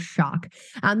electrical shock,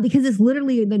 because it's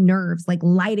literally the nerves like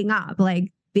lighting up,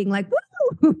 like being like,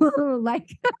 woo, like,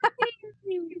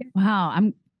 wow.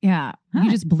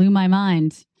 You just blew my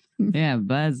mind. Yeah,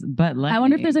 butt lightning. I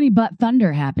wonder if there's any butt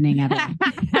thunder happening ever.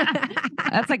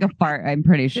 That's like a fart, I'm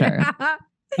pretty sure.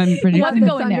 I'm pretty sure.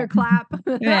 Thunderclap.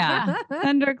 Yeah.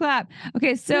 Thunderclap.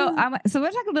 Okay. So let's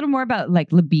talk a little more about like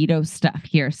libido stuff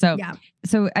here. So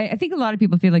I think a lot of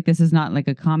people feel like this is not like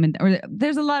a common, or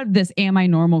there's a lot of this, am I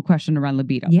normal question around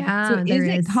libido. Yeah. So is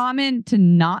it common to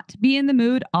not be in the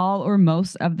mood all or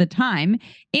most of the time?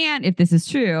 And if this is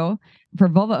true for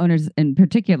vulva owners in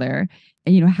particular,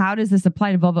 how does this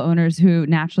apply to vulva owners who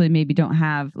naturally maybe don't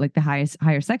have like the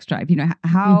higher sex drive?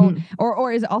 How,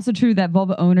 or is it also true that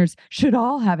vulva owners should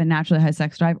all have a naturally high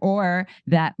sex drive, or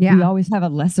that we always have a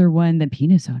lesser one than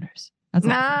penis owners? That's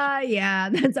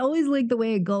that's always like the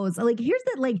way it goes. Like, here's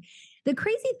the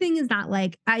crazy thing is that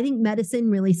like, I think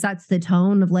medicine really sets the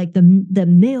tone of like the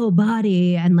male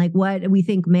body and like what we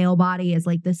think male body is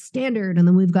like the standard. And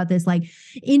then we've got this like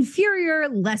inferior,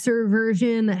 lesser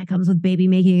version that comes with baby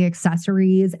making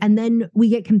accessories. And then we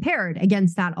get compared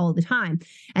against that all the time.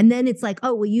 And then it's like,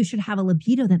 oh, well, you should have a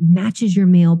libido that matches your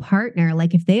male partner.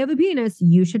 Like if they have a penis,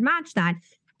 you should match that.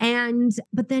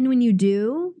 But then when you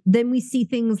do, then we see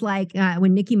things like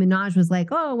when Nicki Minaj was like,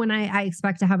 oh, when I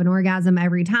expect to have an orgasm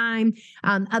every time.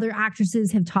 Other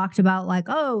actresses have talked about like,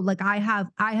 oh, like I have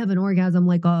an orgasm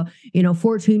like a,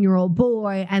 14-year-old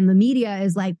boy. And the media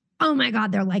is like, oh my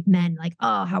God, they're like men, like,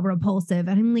 oh, how repulsive.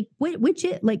 And I'm like, which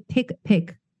it like pick.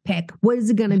 What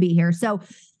is it going to be here? So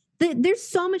there's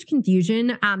so much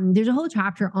confusion. There's a whole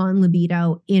chapter on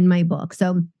libido in my book.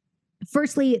 So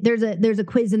firstly, there's a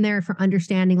quiz in there for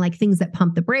understanding like things that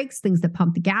pump the brakes, things that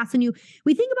pump the gas in you.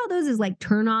 We think about those as like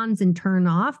turn ons and turn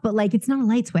off, but like it's not a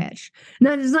light switch.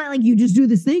 No, it's not like you just do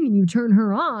this thing and you turn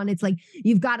her on. It's like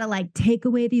you've got to like take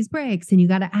away these brakes and you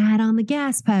got to add on the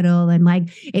gas pedal and like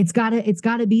it's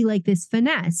gotta be like this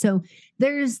finesse. So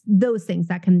there's those things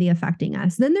that can be affecting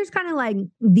us. Then there's kind of like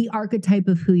the archetype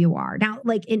of who you are. Now,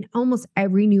 like in almost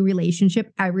every new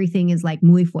relationship, everything is like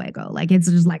muy fuego. Like it's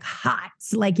just like hot.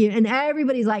 Like, and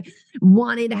everybody's like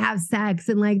wanting to have sex.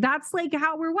 And like, that's like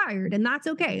how we're wired. And that's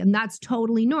okay. And that's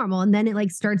totally normal. And then it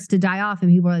like starts to die off and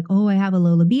people are like, oh, I have a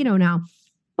low libido now.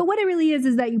 But what it really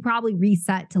is that you probably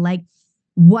reset to like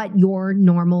what your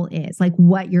normal is, like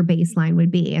what your baseline would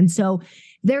be. And so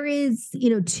there is,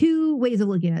 two ways of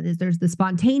looking at this. There's the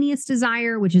spontaneous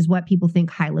desire, which is what people think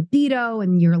high libido.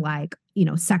 And you're like,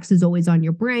 sex is always on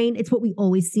your brain. It's what we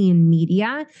always see in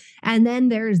media. And then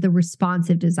there's the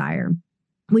responsive desire,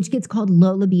 which gets called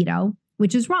low libido,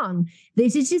 which is wrong.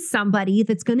 This is just somebody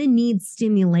that's going to need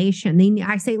stimulation.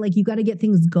 I say like, you got to get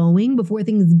things going before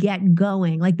things get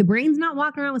going. Like the brain's not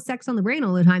walking around with sex on the brain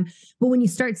all the time. But when you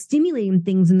start stimulating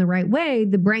things in the right way,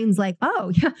 the brain's like,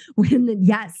 oh yeah,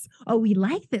 yes. Oh, we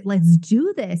like that. Let's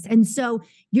do this. And so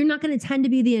you're not going to tend to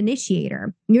be the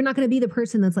initiator. You're not going to be the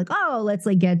person that's like, oh, let's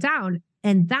like get down.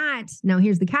 And that, now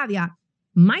here's the caveat,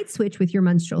 might switch with your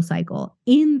menstrual cycle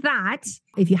in that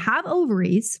if you have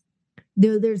ovaries,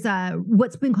 there's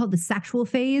what's been called the sexual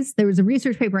phase. There was a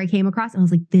research paper I came across and I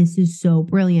was like, this is so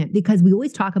brilliant because we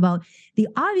always talk about the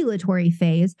ovulatory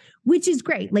phase, which is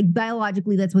great. Like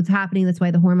biologically, that's what's happening. That's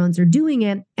why the hormones are doing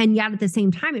it. And yet at the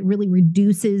same time, it really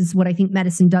reduces what I think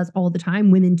medicine does all the time,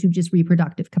 women to just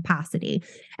reproductive capacity.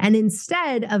 And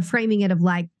instead of framing it of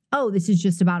like, oh, this is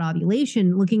just about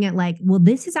ovulation, looking at like, well,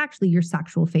 this is actually your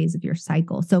sexual phase of your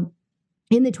cycle. So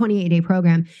in the 28-day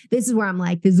program, this is where I'm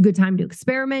like, this is a good time to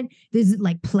experiment. This is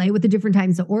like play with the different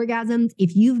types of orgasms.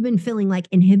 If you've been feeling like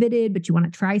inhibited, but you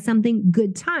want to try something,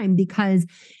 good time, because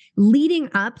leading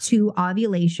up to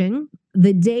ovulation,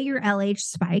 the day your LH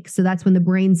spikes, so that's when the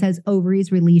brain says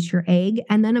ovaries release your egg.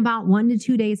 And then about 1 to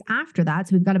 2 days after that,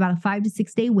 so we've got about a 5 to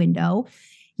 6 day window,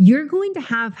 you're going to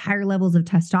have higher levels of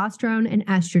testosterone and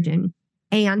estrogen.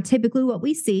 And typically what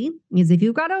we see is if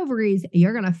you've got ovaries,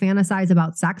 you're going to fantasize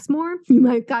about sex more. You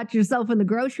might catch yourself in the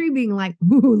grocery being like,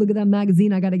 ooh, look at that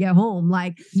magazine. I got to get home.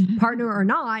 Like partner or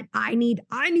not, I need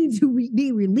to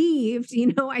be relieved.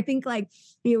 I think like,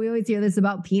 we always hear this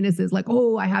about penises, like,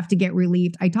 oh, I have to get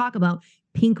relieved. I talk about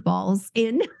pink balls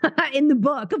in the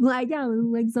book. I'm like, yeah,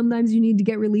 like sometimes you need to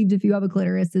get relieved if you have a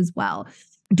clitoris as well.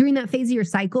 During that phase of your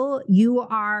cycle,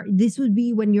 this would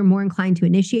be when you're more inclined to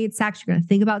initiate sex. You're going to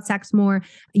think about sex more.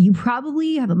 You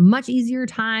probably have a much easier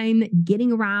time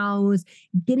getting aroused,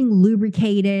 getting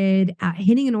lubricated,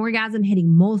 hitting an orgasm, hitting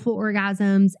multiple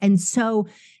orgasms. And so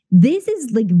this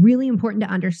is like really important to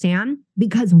understand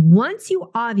because once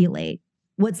you ovulate,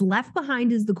 what's left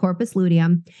behind is the corpus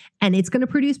luteum and it's going to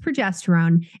produce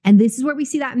progesterone. And this is where we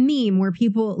see that meme where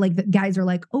people like the guys are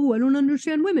like, oh, I don't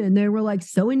understand women. They were like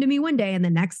so into me one day and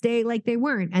the next day, like they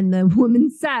weren't. And the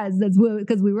woman says that's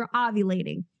because we were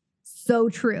ovulating. So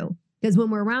true. Because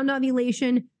when we're around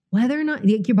ovulation, whether or not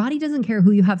like, your body doesn't care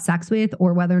who you have sex with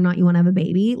or whether or not you want to have a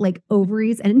baby, like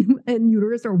ovaries and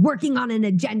uterus are working on an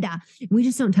agenda. We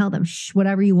just don't tell them,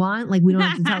 whatever you want. Like we don't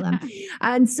have to tell them.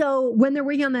 And so when they're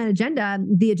working on that agenda,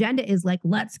 the agenda is like,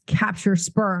 let's capture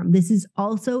sperm. This is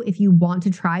also, if you want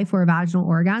to try for a vaginal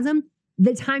orgasm,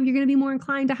 the time you're going to be more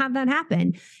inclined to have that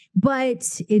happen.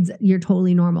 But you're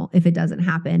totally normal if it doesn't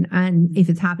happen. And if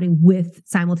it's happening with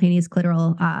simultaneous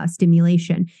clitoral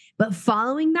stimulation. But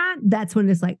following that, that's when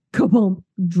it's like, kaboom,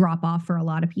 drop off for a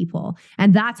lot of people.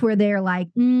 And that's where they're like,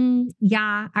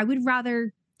 yeah, I would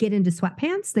rather get into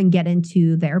sweatpants than get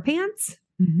into their pants.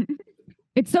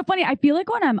 It's so funny. I feel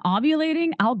like when I'm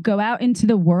ovulating, I'll go out into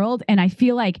the world and I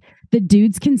feel like the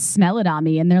dudes can smell it on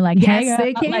me and they're like, hey, yes,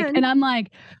 they can. and I'm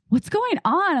like, what's going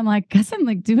on? I'm like, guess I'm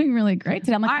like doing really great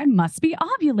today. I'm like, I must be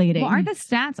ovulating. Well, are the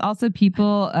stats also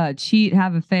people cheat,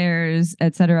 have affairs,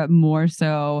 etc., more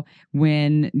so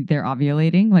when they're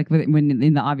ovulating, like when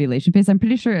in the ovulation phase? I'm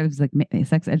pretty sure it was like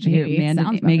sex educator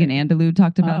Megan Andalou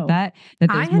talked about that.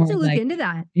 I have to look into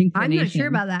that. I'm not sure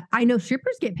about that. I know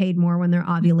strippers get paid more when they're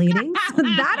ovulating. So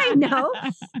that I know.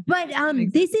 But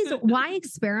this is why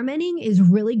experimenting is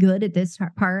really good at this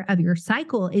part of your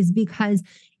cycle, is because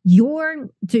your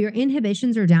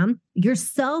inhibitions are down, your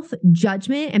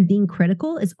self-judgment and being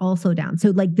critical is also down. So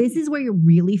like this is where you're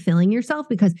really feeling yourself,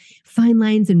 because fine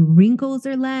lines and wrinkles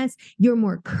are less, you're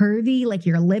more curvy, like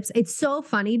your lips. It's so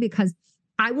funny because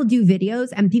I will do videos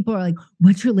and people are like,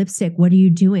 what's your lipstick? What are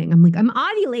you doing? I'm like, I'm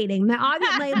ovulating.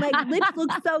 My lips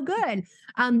look so good.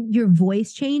 Your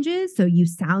voice changes, so you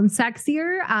sound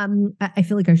sexier. I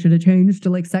feel like I should have changed to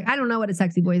like I don't know what a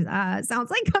sexy voice sounds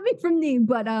like coming from me,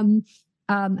 but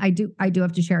I do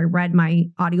have to share. I read my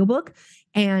audiobook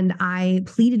and I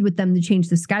pleaded with them to change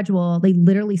the schedule. They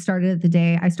literally started at the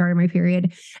day I started my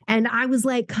period. And I was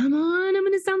like, come on, I'm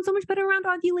going to sound so much better around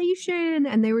ovulation.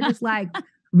 And they were just like,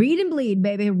 read and bleed,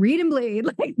 baby. Read and bleed.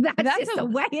 Like that's just the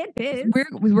way it is.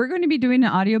 We're going to be doing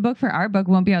an audiobook for our book.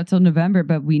 Won't be out till November,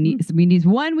 but we need to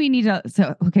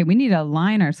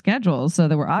align our schedules so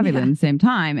that we're ovulating at the same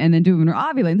time, and then do it when we're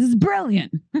ovulating. This is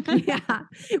brilliant. Yeah.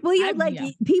 Well,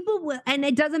 people will, and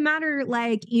it doesn't matter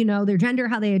like, their gender,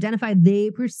 how they identify,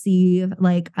 they perceive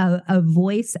like a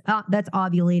voice that's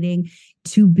ovulating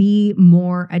to be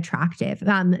more attractive.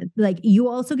 Like you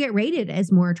also get rated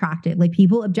as more attractive. Like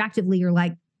people objectively are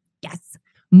like, yes,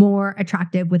 more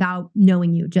attractive without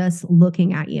knowing you, just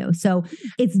looking at you. So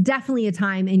it's definitely a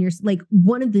time in your, like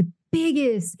one of the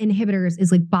biggest inhibitors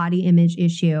is like body image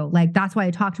issue. Like that's why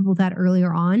I talked about that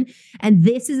earlier on. And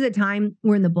this is a time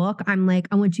where in the book, I'm like,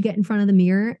 I want you to get in front of the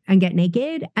mirror and get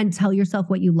naked and tell yourself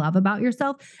what you love about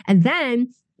yourself. And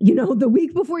then the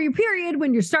week before your period,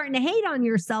 when you're starting to hate on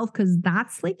yourself, because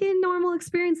that's like a normal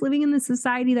experience living in the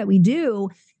society that we do,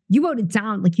 you wrote it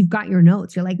down, like you've got your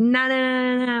notes. You're like, nah,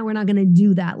 we're not going to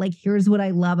do that. Like, here's what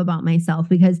I love about myself.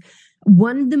 Because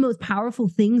one of the most powerful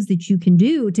things that you can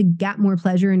do to get more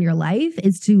pleasure in your life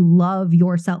is to love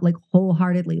yourself, like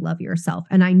wholeheartedly love yourself.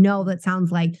 And I know that sounds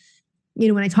like,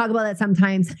 when I talk about that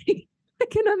sometimes,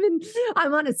 and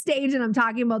I'm on a stage and I'm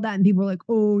talking about that and people are like,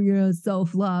 oh yeah,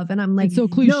 self-love. And I'm like, it's so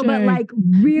cliche. No, but like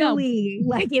really,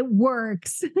 like it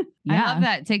works. Yeah. I love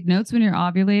that. Take notes when you're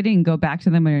ovulating and go back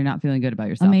to them when you're not feeling good about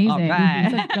yourself. Amazing. All right.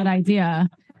 That's a good idea.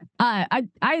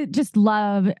 I just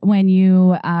love when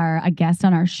you are a guest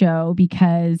on our show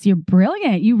because you're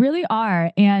brilliant. You really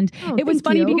are. And it was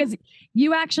funny because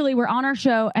you actually were on our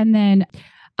show and then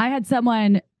I had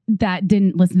someone that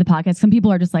didn't listen to the podcast. Some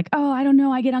people are just like, oh, I don't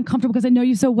know. I get uncomfortable because I know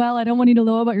you so well. I don't want you to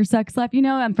know about your sex life.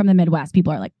 I'm from the Midwest.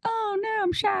 People are like, oh no,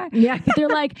 I'm shy. Yeah. But they're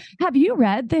like, have you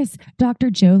read this Dr.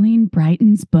 Jolene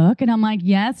Brighten's book? And I'm like,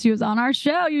 yes, she was on our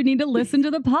show. You need to listen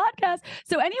to the podcast.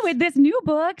 So anyway, this new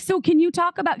book. So can you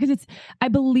talk about, because I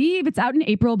believe it's out in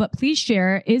April, but please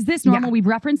share. Is this normal? Yeah. We've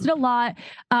referenced it a lot.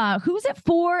 Who's it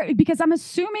for? Because I'm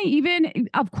assuming even,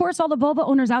 of course, all the vulva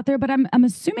owners out there, but I'm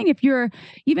assuming if you're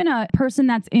even a person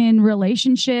that's in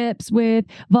relationships with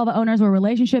vulva owners or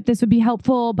relationship, this would be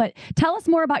helpful. But tell us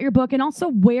more about your book and also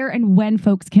where and when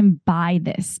folks can buy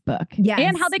this book. Yes.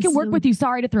 And how they can work with you.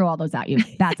 Sorry to throw all those at you.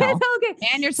 That's all. Okay.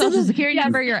 And your social security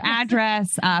number, your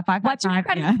address, 555. What's your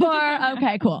credit score?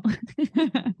 Okay, cool.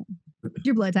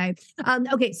 Your blood type.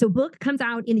 Okay, so book comes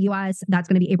out in the US. That's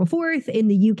going to be April 4th. In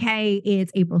the UK,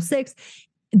 it's April 6th.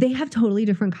 They have totally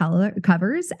different color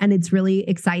covers and it's really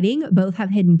exciting. Both have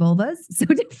hidden vulvas. So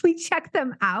definitely check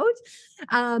them out.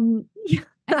 I see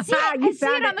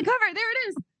it on the cover. There it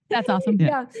is. That's awesome.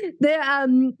 Yeah.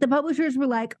 The publishers were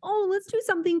like, oh, let's do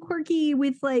something quirky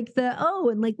with like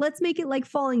and like, let's make it like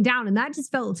falling down. And that just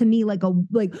felt to me like oh,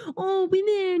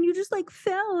 women, you just like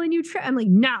fell and you I'm like,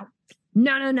 no.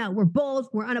 We're bold.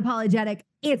 We're unapologetic.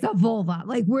 It's a vulva.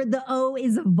 Like the O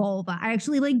is a vulva. I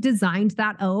actually like designed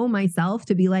that O myself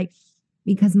to be like,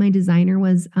 because my designer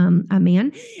was a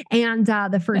man and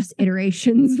the first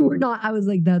iterations were not, I was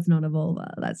like, that's not a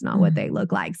vulva. That's not what they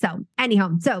look like. So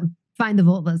anyhow, find the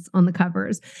vulvas on the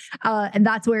covers. And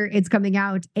that's where it's coming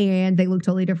out and they look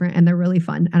totally different and they're really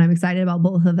fun. And I'm excited about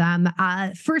both of them.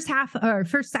 First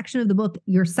section of the book,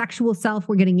 your sexual self,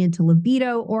 we're getting into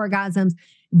libido, orgasms,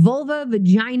 vulva,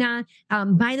 vagina.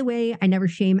 By the way, I never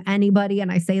shame anybody.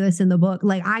 And I say this in the book.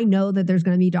 Like, I know that there's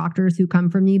going to be doctors who come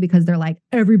for me because they're like,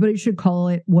 everybody should call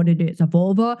it what it is, a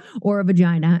vulva or a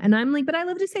vagina. And I'm like, but I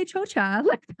love to say chocha.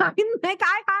 Like,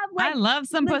 I love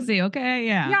some pussy. Okay.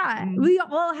 Yeah. Yeah. We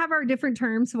all have our different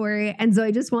terms for it. And so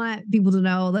I just want people to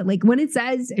know that, like, when it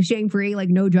says shame free, like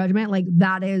no judgment, like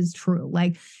that is true.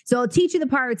 Like, so I'll teach you the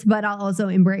parts, but I'll also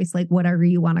embrace like whatever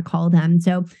you want to call them.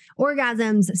 So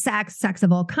orgasms, sex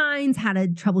of all kinds, how to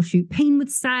troubleshoot pain with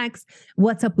sex,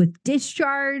 what's up with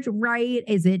discharge, right?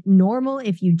 Is it normal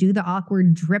if you do the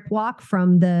awkward drip walk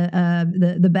from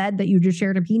the bed that you just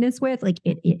shared a penis with? Like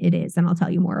it is. And I'll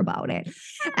tell you more about it.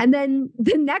 And then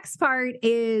the next part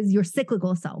is your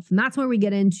cyclical self. And that's where we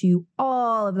get into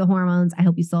all of the hormones. I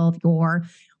help you solve your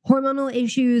hormonal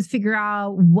issues, figure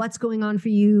out what's going on for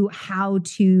you, how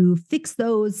to fix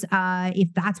those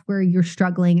if that's where you're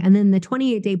struggling. And then the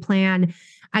 28-day plan,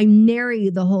 I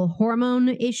narrate the whole hormone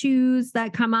issues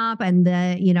that come up and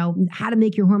how to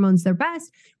make your hormones their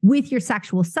best with your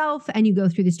sexual self. And you go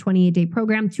through this 28-day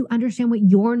program to understand what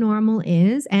your normal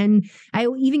is. And I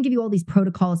will even give you all these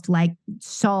protocols to like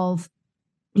solve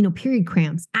period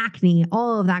cramps, acne,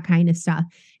 all of that kind of stuff.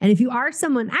 And if you are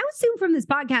someone, I would assume from this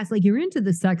podcast, like you're into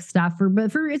the sex stuff so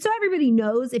everybody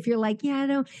knows, if you're like, yeah,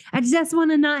 no, I just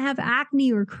want to not have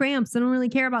acne or cramps. I don't really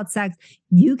care about sex.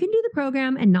 You can do the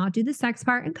program and not do the sex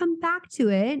part and come back to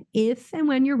it if and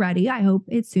when you're ready. I hope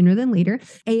it's sooner than later.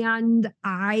 And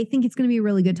I think it's going to be a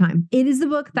really good time. It is the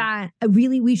book that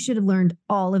we should have learned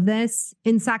all of this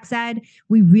in sex ed.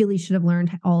 We really should have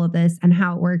learned all of this and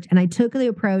how it worked. And I took the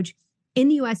approach. In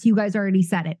the US, you guys already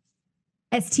said it.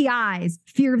 STIs,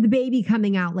 fear of the baby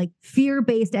coming out, like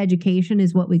fear-based education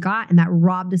is what we got, and that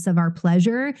robbed us of our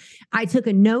pleasure. I took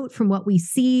a note from what we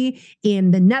see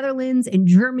in the Netherlands, in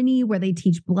Germany, where they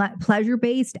teach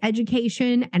pleasure-based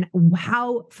education and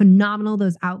how phenomenal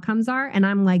those outcomes are. And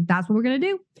I'm like, that's what we're going to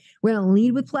do. We're going to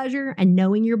lead with pleasure and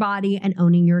knowing your body and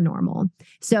owning your normal.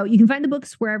 So you can find the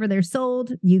books wherever they're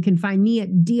sold. You can find me at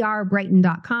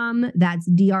drbrighten.com. That's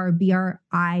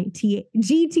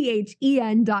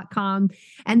drbrighten.com.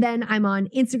 And then I'm on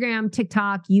Instagram,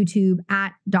 TikTok, YouTube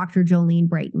at Dr. Jolene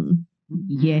Brighten.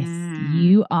 Yes,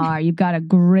 you are. You've got I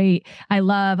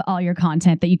love all your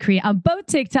content that you create on both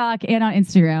TikTok and on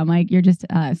Instagram. Like you're just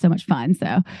so much fun. So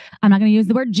I'm not going to use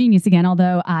the word genius again,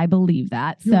 although I believe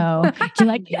that. So you're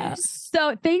like, yes.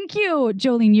 So thank you,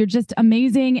 Jolene. You're just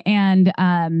amazing. And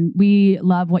we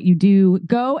love what you do.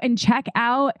 Go and check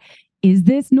out Is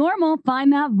This Normal?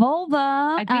 Find that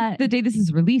vulva. I think the day this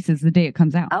is released is the day it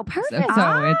comes out. Oh, perfect.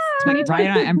 So it's 2020.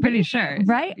 I'm pretty sure.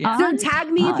 Right. Yeah. So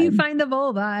tag me if you find the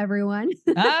vulva, everyone.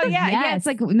 Oh, yeah. Yes. Yeah. It's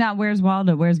like, now where's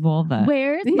Waldo? Where's vulva?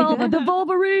 Where's vulva? The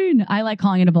Wolverine. I like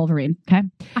calling it a Wolverine. Okay.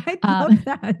 I love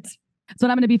that. That's what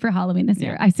I'm going to be for Halloween this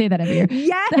year. I say that every year.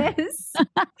 Yes.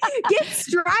 Get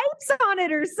stripes on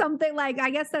it or something. Like,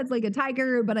 I guess that's like a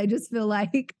tiger, but I just feel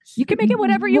like you can make it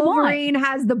whatever you want. Wolverine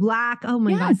has the black. Oh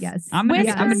my God. Yes. I'm going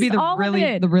to be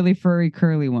the really furry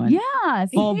curly one. Yes.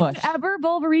 Full bush. Whatever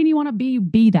Wolverine you want to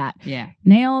be that. Yeah.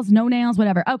 Nails, no nails,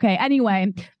 whatever. Okay.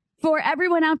 Anyway, for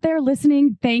everyone out there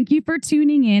listening, thank you for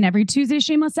tuning in every Tuesday,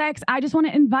 Shameless Sex. I just want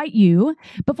to invite you,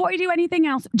 before you do anything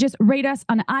else, just rate us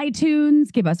on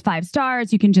iTunes, give us 5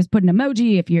 stars. You can just put an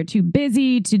emoji if you're too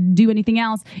busy to do anything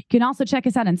else. You can also check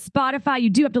us out on Spotify. You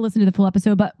do have to listen to the full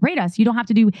episode, but rate us. You don't have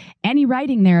to do any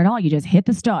writing there at all. You just hit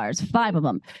the stars, 5 of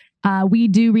them. We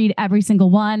do read every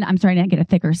single one. I'm starting to get a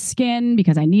thicker skin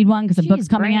because I need one because the book's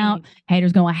coming out.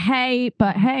 Haters going, hey,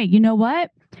 but hey, you know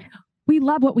what? We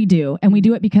love what we do, and we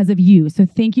do it because of you. So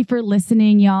thank you for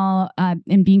listening, y'all,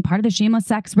 and being part of the Shameless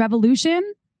Sex Revolution.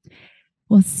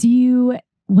 We'll see you.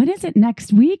 What is it,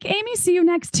 next week, Amy? See you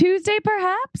next Tuesday,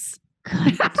 perhaps?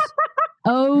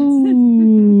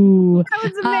 Oh. That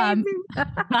was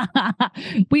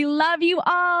amazing. We love you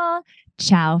all.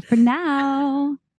 Ciao for now.